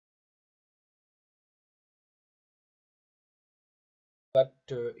But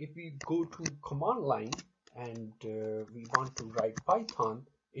if we go to command line and we want to write Python,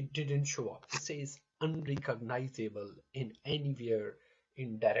 it didn't show up. It says unrecognizable in anywhere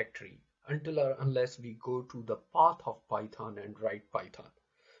in directory until or unless we go to the path of Python and write Python.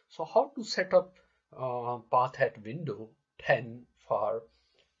 So how to set up path at window 10 for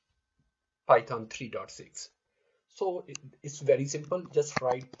Python 3.6? So it's very simple. Just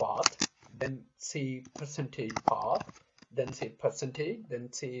write path, then say percentage path, then say percentage,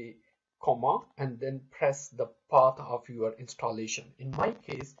 then say comma, and then press the path of your installation. In my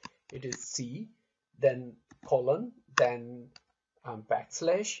case, it is C, then colon, then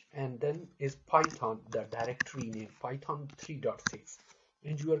backslash, and then is Python, the directory name, Python 3.6.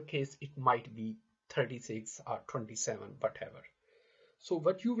 In your case, it might be 36 or 27, whatever. So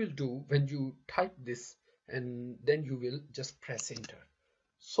what you will do when you type this, and then you will just press enter.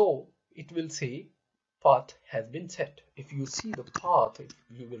 So it will say path has been set. If you see the path, if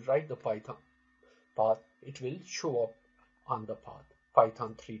you will write the Python path, it will show up on the path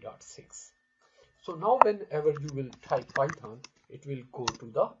Python 3.6. So now whenever you will type Python, it will go to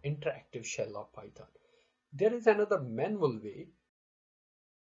the interactive shell of Python. There is another manual way.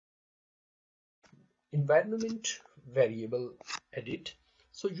 Environment variable edit.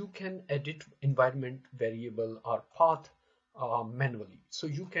 So you can edit environment variable or path manually. So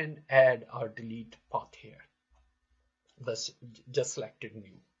you can add or delete path here. Thus, just selected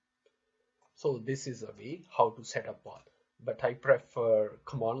new. So this is a way how to set up path. But I prefer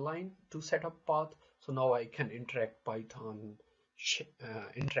command line to set up path. So now I can interact Python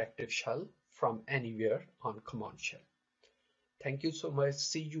interactive shell from anywhere on command shell. Thank you so much.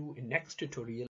 See you in next tutorial.